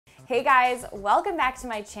Hey guys, welcome back to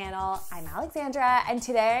my channel. I'm Alexandra, and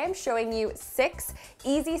today I'm showing you 6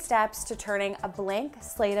 easy steps to turning a blank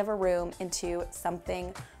slate of a room into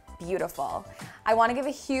something beautiful. I want to give a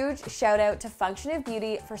huge shout out to Function of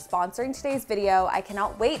Beauty for sponsoring today's video. I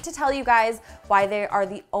cannot wait to tell you guys why they are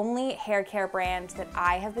the only hair care brand that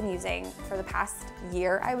I have been using for the past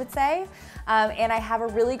year, I would say. And I have a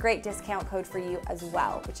really great discount code for you as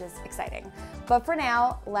well, which is exciting. But for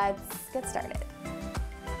now, let's get started.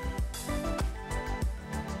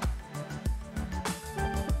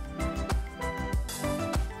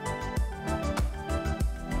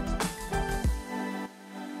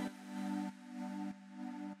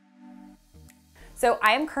 So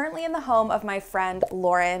I am currently in the home of my friend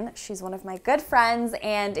Lauren. She's one of my good friends,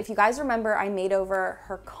 and if you guys remember, I made over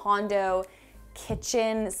her condo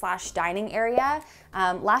kitchen / dining area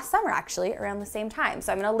last summer, actually, around the same time.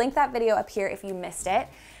 So I'm gonna link that video up here if you missed it.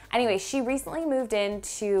 Anyway, she recently moved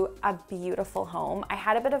into a beautiful home. I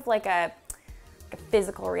had a bit of like a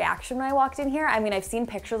physical reaction when I walked in here. I mean, I've seen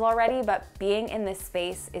pictures already, but being in this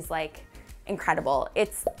space is like incredible.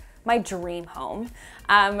 It's my dream home.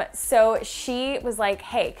 So she was like,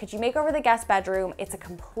 hey, could you make over the guest bedroom? It's a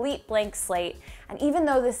complete blank slate. And even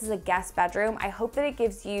though this is a guest bedroom, I hope that it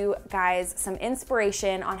gives you guys some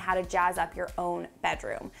inspiration on how to jazz up your own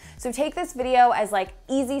bedroom. So take this video as like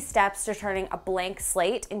easy steps to turning a blank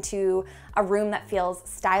slate into a room that feels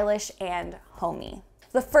stylish and homey.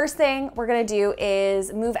 The first thing we're gonna do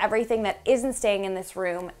is move everything that isn't staying in this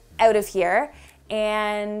room out of here.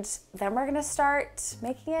 And then we're gonna start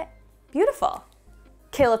making it beautiful.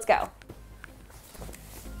 Okay, let's go.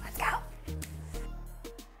 Let's go.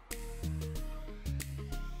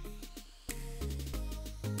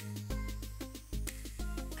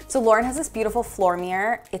 So Lauren has this beautiful floor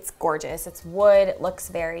mirror. It's gorgeous, it's wood, it looks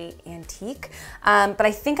very antique. But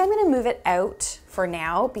I think I'm gonna move it out for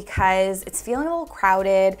now because it's feeling a little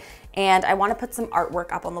crowded and I wanna put some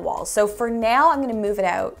artwork up on the walls. So for now, I'm gonna move it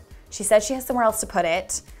out. She said she has somewhere else to put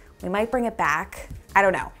it. We might bring it back. I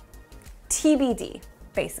don't know. TBD,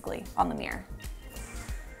 basically, on the mirror.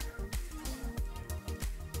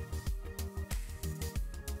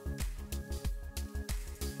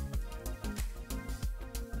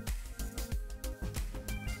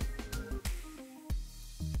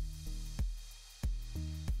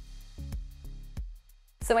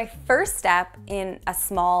 So my first step in a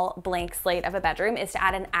small blank slate of a bedroom is to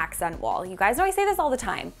add an accent wall. You guys know I say this all the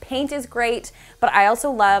time. Paint is great, but I also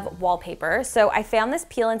love wallpaper. So I found this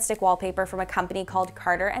peel and stick wallpaper from a company called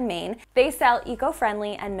Carter & Main. They sell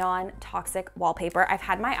eco-friendly and non-toxic wallpaper. I've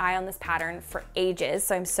had my eye on this pattern for ages,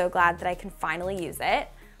 so I'm so glad that I can finally use it.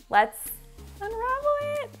 Let's unravel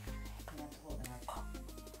it.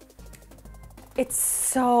 It's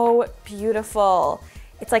so beautiful.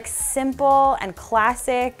 It's like simple and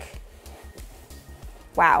classic.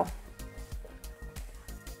 Wow.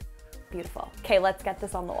 Beautiful. Okay, let's get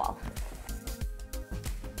this on the wall.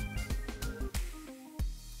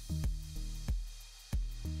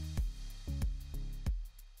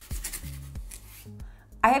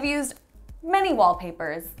 I have used many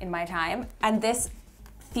wallpapers in my time, and this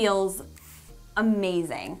feels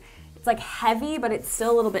amazing. It's like heavy, but it's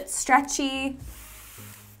still a little bit stretchy.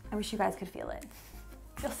 I wish you guys could feel it.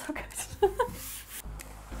 Feels so good.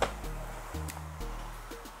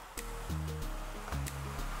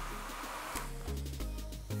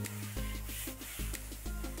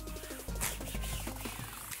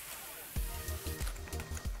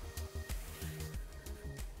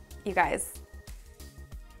 You guys,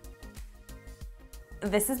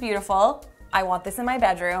 this is beautiful. I want this in my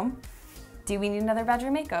bedroom. Do we need another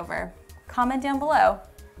bedroom makeover? Comment down below.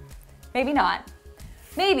 Maybe not.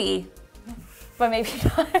 Maybe. But maybe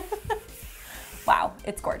not. Wow,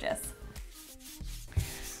 it's gorgeous.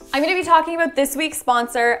 I'm gonna be talking about this week's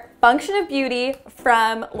sponsor, Function of Beauty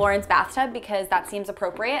from Lauren's bathtub, because that seems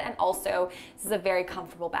appropriate, and also this is a very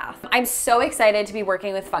comfortable bath. I'm so excited to be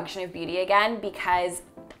working with Function of Beauty again because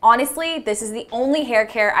honestly, this is the only hair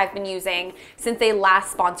care I've been using since they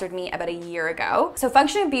last sponsored me about a year ago. So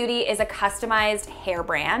Function of Beauty is a customized hair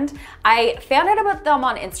brand. I found out about them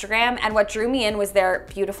on Instagram, and what drew me in was their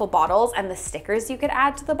beautiful bottles and the stickers you could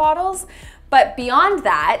add to the bottles. But beyond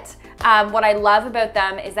that, what I love about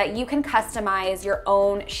them is that you can customize your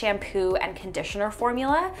own shampoo and conditioner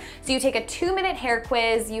formula. So you take a 2-minute hair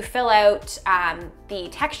quiz, you fill out the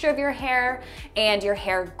texture of your hair and your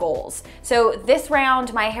hair goals. So this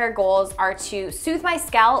round, my hair goals are to soothe my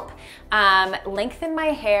scalp, lengthen my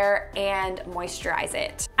hair, and moisturize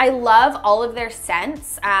it. I love all of their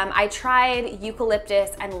scents. I tried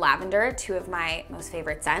eucalyptus and lavender, 2 of my most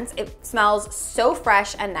favorite scents. It smells so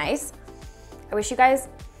fresh and nice. I wish you guys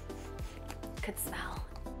could smell.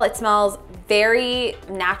 It smells very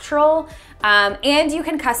natural, and you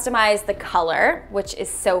can customize the color, which is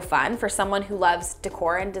so fun for someone who loves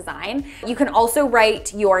decor and design. You can also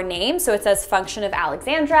write your name, so it says Function of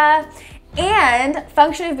Alexandra. And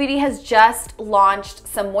Function of Beauty has just launched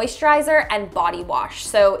some moisturizer and body wash.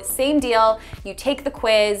 So same deal, you take the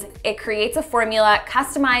quiz, it creates a formula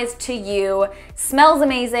customized to you, smells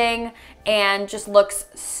amazing, and just looks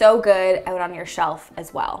so good out on your shelf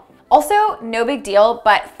as well. Also, no big deal,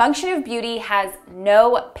 but Function of Beauty has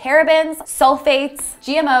no parabens, sulfates,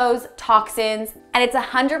 GMOs, toxins, and it's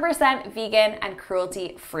 100% vegan and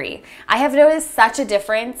cruelty-free. I have noticed such a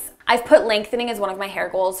difference. I've put lengthening as one of my hair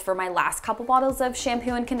goals for my last couple bottles of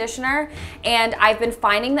shampoo and conditioner, and I've been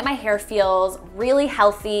finding that my hair feels really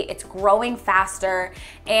healthy, it's growing faster,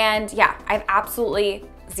 and yeah, I have absolutely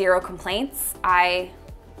zero complaints. I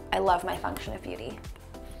love my Function of Beauty.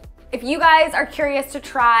 If you guys are curious to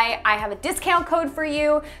try, I have a discount code for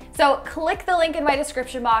you. So click the link in my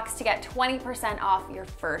description box to get 20% off your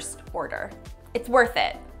first order. It's worth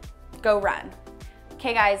it. Go run.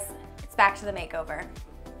 Okay guys, it's back to the makeover.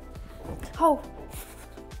 Oh,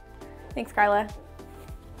 thanks Carla.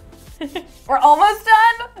 We're almost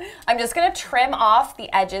done. I'm just gonna trim off the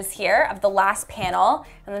edges here of the last panel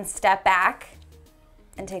and then step back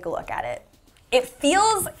and take a look at it. It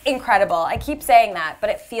feels incredible. I keep saying that, but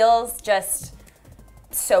it feels just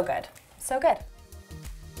so good. So good.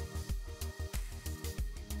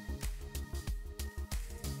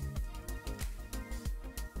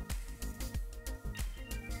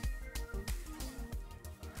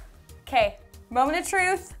 Okay, moment of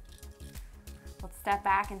truth. Let's step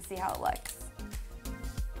back and see how it looks.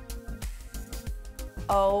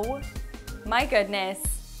 Oh my goodness.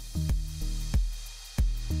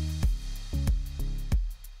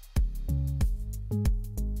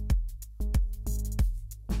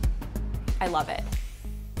 I love it.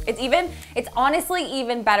 It's honestly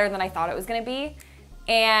even better than I thought it was gonna be.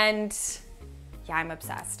 And yeah, I'm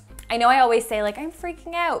obsessed. I know I always say like, I'm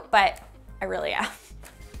freaking out, but I really am.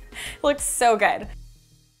 It looks so good.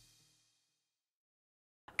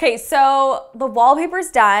 Okay, so the wallpaper's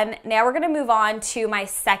done. Now we're gonna move on to my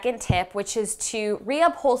second tip, which is to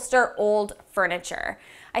reupholster old furniture.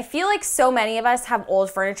 I feel like so many of us have old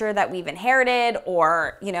furniture that we've inherited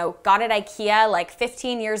or, you know, got at IKEA like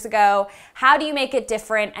 15 years ago. How do you make it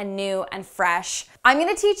different and new and fresh? I'm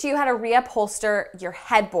gonna teach you how to reupholster your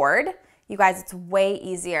headboard. You guys, it's way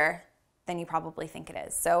easier than you probably think it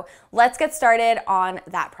is. So let's get started on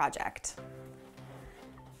that project.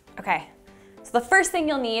 Okay, so the first thing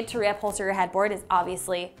you'll need to reupholster your headboard is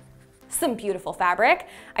obviously some beautiful fabric.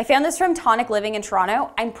 I found this from Tonic Living in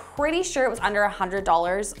Toronto. I'm pretty sure it was under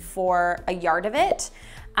 $100 for a yard of it.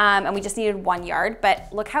 And we just needed 1 yard, but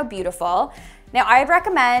look how beautiful. Now I'd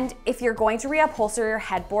recommend if you're going to reupholster your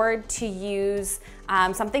headboard to use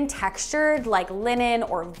something textured like linen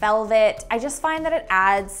or velvet. I just find that it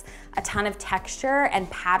adds a ton of texture and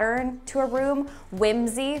pattern to a room,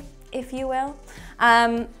 whimsy, if you will.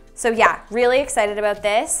 So yeah, really excited about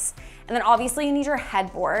this. And then obviously you need your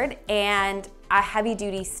headboard and a heavy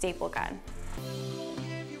duty staple gun.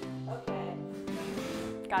 Okay.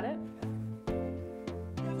 Got it?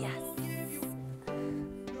 Yes.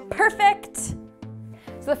 Perfect.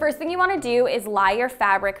 So the first thing you wanna do is lie your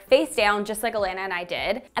fabric face down just like Alana and I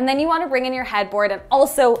did. And then you wanna bring in your headboard and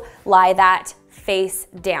also lie that face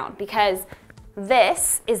down because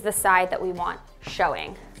this is the side that we want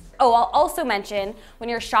showing. Oh, I'll also mention when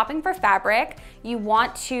you're shopping for fabric, you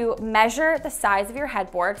want to measure the size of your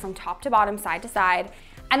headboard from top to bottom, side to side.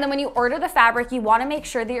 And then when you order the fabric, you wanna make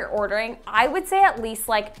sure that you're ordering, I would say at least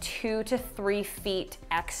like 2 to 3 feet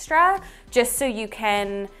extra, just so you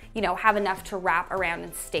can, you know, have enough to wrap around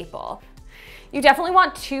and staple. You definitely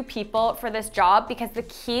want 2 people for this job because the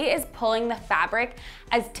key is pulling the fabric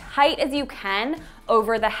as tight as you can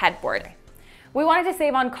over the headboard. We wanted to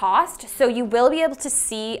save on cost, so you will be able to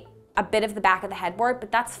see a bit of the back of the headboard,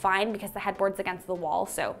 but that's fine because the headboard's against the wall,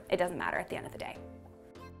 so it doesn't matter at the end of the day.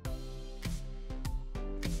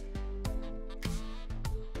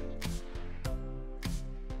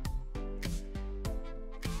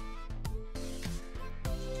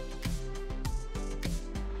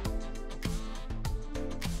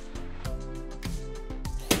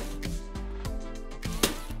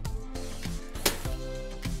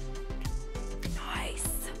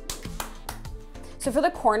 So for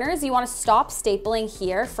the corners, you wanna stop stapling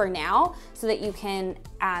here for now so that you can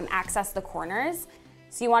access the corners.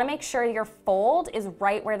 So you wanna make sure your fold is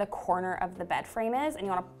right where the corner of the bed frame is and you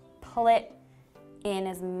wanna pull it in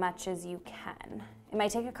as much as you can. It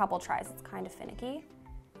might take a couple tries, it's kind of finicky.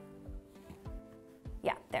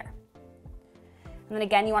 Yeah, there. And then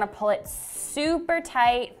again, you wanna pull it super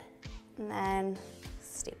tight and then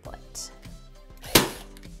staple it.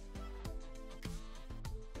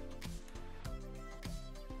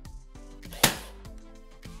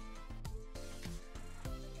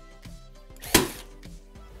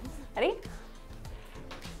 Ready?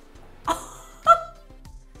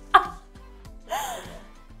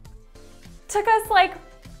 Took us like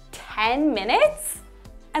 10 minutes.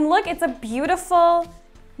 And look, it's a beautiful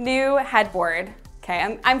new headboard.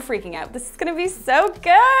 Okay, I'm freaking out. This is gonna be so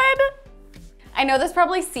good. I know this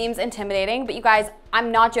probably seems intimidating, but you guys,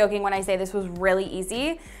 I'm not joking when I say this was really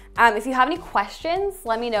easy. If you have any questions,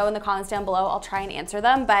 let me know in the comments down below. I'll try and answer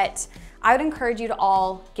them, but I would encourage you to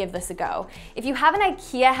all give this a go. If you have an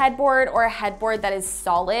IKEA headboard or a headboard that is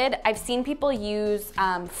solid, I've seen people use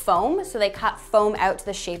foam, so they cut foam out to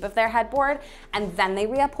the shape of their headboard and then they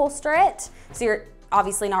reupholster it. So you're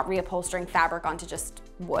obviously not reupholstering fabric onto just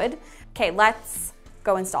wood. Okay, let's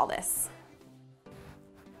go install this.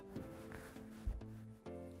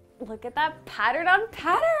 Look at that pattern on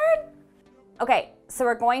pattern. Okay, so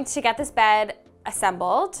we're going to get this bed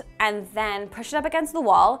assembled and then push it up against the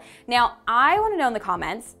wall. Now, I wanna know in the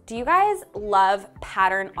comments, do you guys love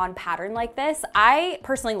pattern on pattern like this? I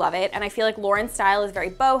personally love it, and I feel like Lauren's style is very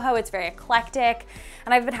boho, it's very eclectic,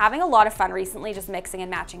 and I've been having a lot of fun recently just mixing and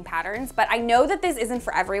matching patterns, but I know that this isn't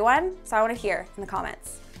for everyone, so I wanna hear in the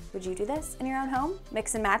comments. Would you do this in your own home?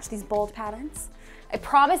 Mix and match these bold patterns? I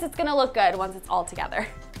promise it's gonna look good once it's all together.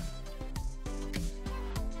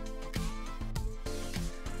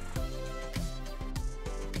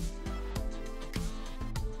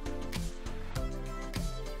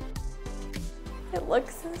 It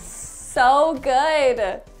looks so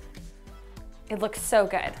good. It looks so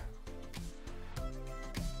good.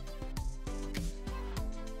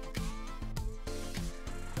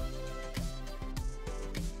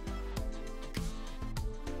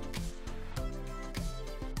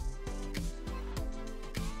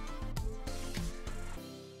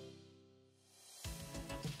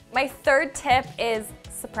 My third tip is,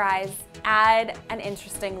 surprise, add an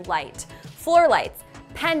interesting light. Floor lights,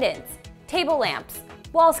 pendants, table lamps,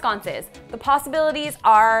 wall sconces. The possibilities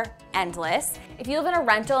are endless. If you live in a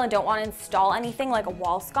rental and don't want to install anything like a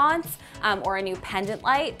wall sconce or a new pendant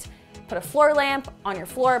light, put a floor lamp on your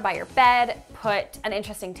floor by your bed, put an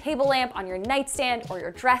interesting table lamp on your nightstand or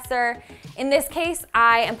your dresser. In this case,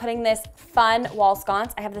 I am putting this fun wall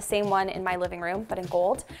sconce. I have the same one in my living room, but in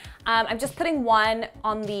gold. I'm just putting one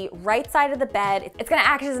on the right side of the bed. It's gonna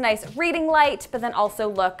act as a nice reading light, but then also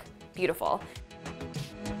look beautiful.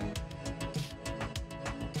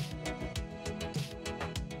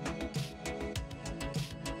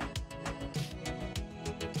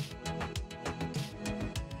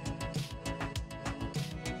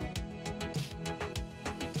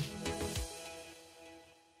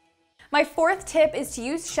 My fourth tip is to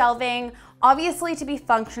use shelving, obviously to be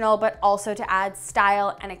functional, but also to add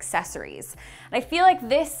style and accessories. And I feel like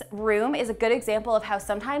this room is a good example of how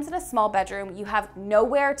sometimes in a small bedroom, you have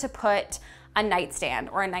nowhere to put a nightstand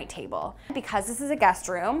or a night table. Because this is a guest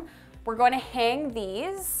room, we're going to hang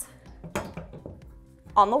these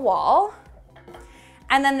on the wall.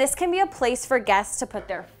 And then this can be a place for guests to put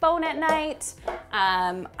their phone at night.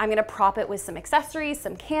 I'm gonna prop it with some accessories,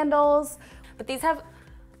 some candles, but these have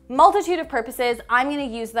multitude of purposes. I'm gonna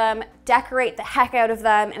use them, decorate the heck out of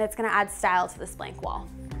them, and it's gonna add style to this blank wall.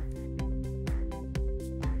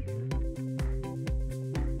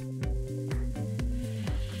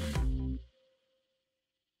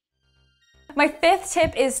 My fifth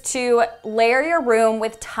tip is to layer your room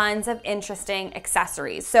with tons of interesting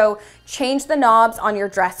accessories. So change the knobs on your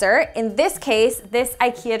dresser. In this case, this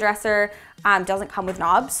IKEA dresser doesn't come with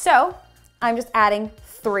knobs, so I'm just adding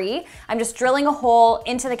 3. I'm just drilling a hole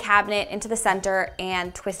into the cabinet, into the center,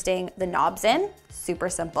 and twisting the knobs in. Super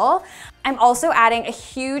simple. I'm also adding a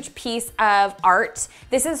huge piece of art.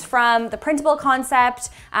 This is from the printable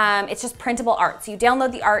concept. It's just printable art. So you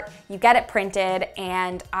download the art, you get it printed,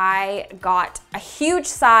 and I got a huge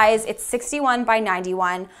size. It's 61 by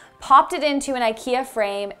 91, popped it into an IKEA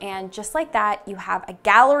frame, and just like that, you have a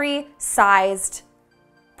gallery-sized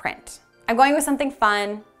print. I'm going with something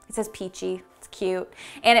fun. It says peachy. Cute,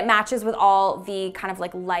 and it matches with all the kind of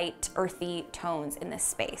like light earthy tones in this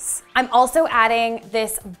space. I'm also adding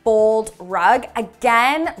this bold rug,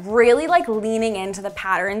 again really like leaning into the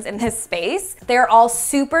patterns in this space. They're all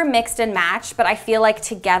super mixed and matched, but I feel like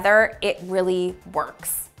together it really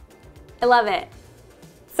works. I love it.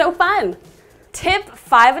 So fun. Tip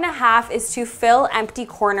 5.5 is to fill empty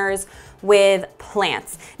corners with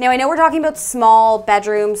plants. Now I know we're talking about small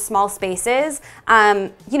bedrooms, small spaces.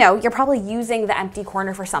 You know, you're probably using the empty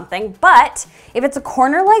corner for something, but if it's a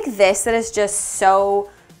corner like this that is just so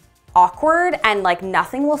awkward and like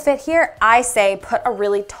nothing will fit here, I say put a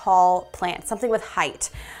really tall plant, something with height.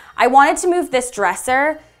 I wanted to move this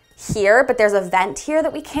dresser here, but there's a vent here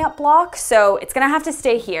that we can't block, so it's gonna have to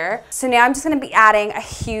stay here. So now I'm just gonna be adding a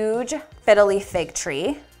huge fiddly fig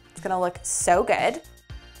tree. It's gonna look so good.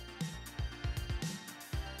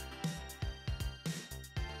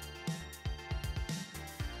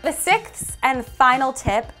 The sixth and final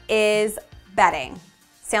tip is bedding.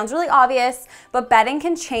 Sounds really obvious, but bedding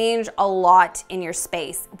can change a lot in your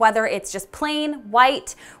space. Whether it's just plain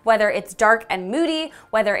white, whether it's dark and moody,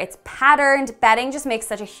 whether it's patterned, bedding just makes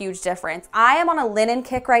such a huge difference. I am on a linen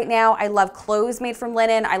kick right now. I love clothes made from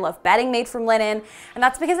linen. I love bedding made from linen, and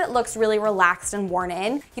that's because it looks really relaxed and worn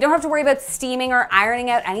in. You don't have to worry about steaming or ironing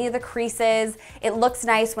out any of the creases. It looks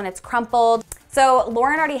nice when it's crumpled. So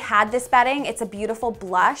Lauren already had this bedding. It's a beautiful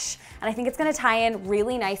blush, and I think it's gonna tie in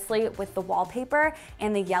really nicely with the wallpaper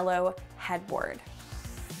and the yellow headboard.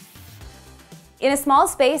 In a small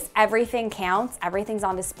space, everything counts, everything's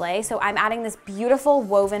on display, so I'm adding this beautiful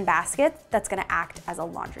woven basket that's gonna act as a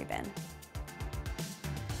laundry bin.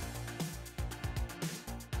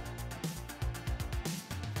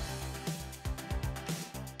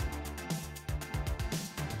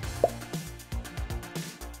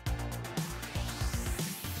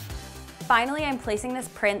 Finally, I'm placing this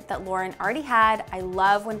print that Lauren already had. I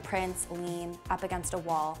love when prints lean up against a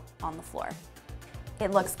wall on the floor.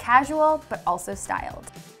 It looks casual, but also styled.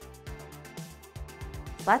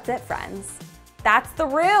 That's it, friends. That's the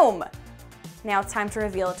room. Now it's time to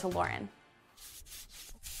reveal it to Lauren.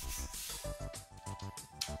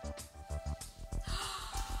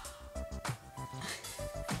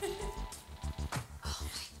 Oh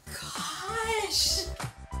my gosh.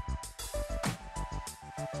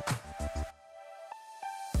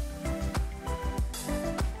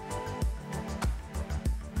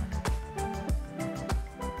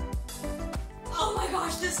 Oh my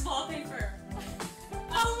gosh, this wallpaper.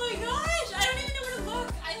 Oh my gosh, I don't even know where to look.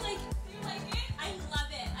 Do you like it? I love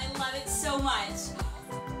it. I love it so much.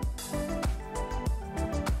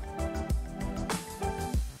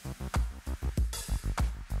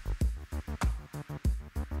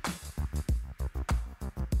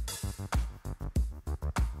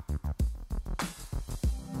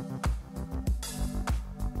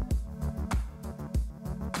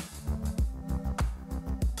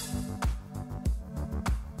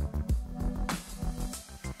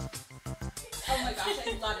 Oh my gosh,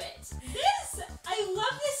 I love it. I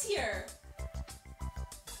love this here.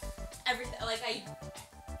 Everything,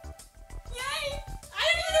 yay! I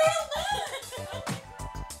don't even know where to look.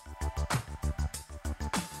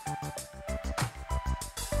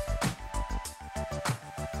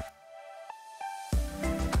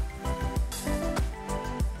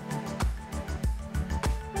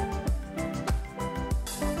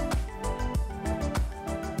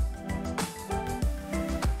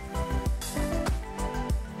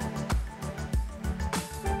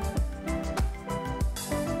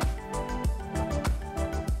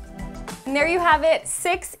 And there you have it,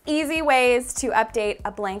 6 easy ways to update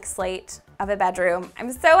a blank slate of a bedroom. I'm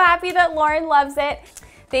so happy that Lauren loves it.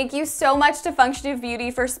 Thank you so much to Function of Beauty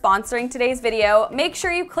for sponsoring today's video. Make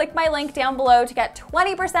sure you click my link down below to get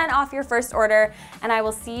 20% off your first order, and I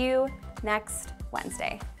will see you next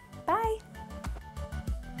Wednesday.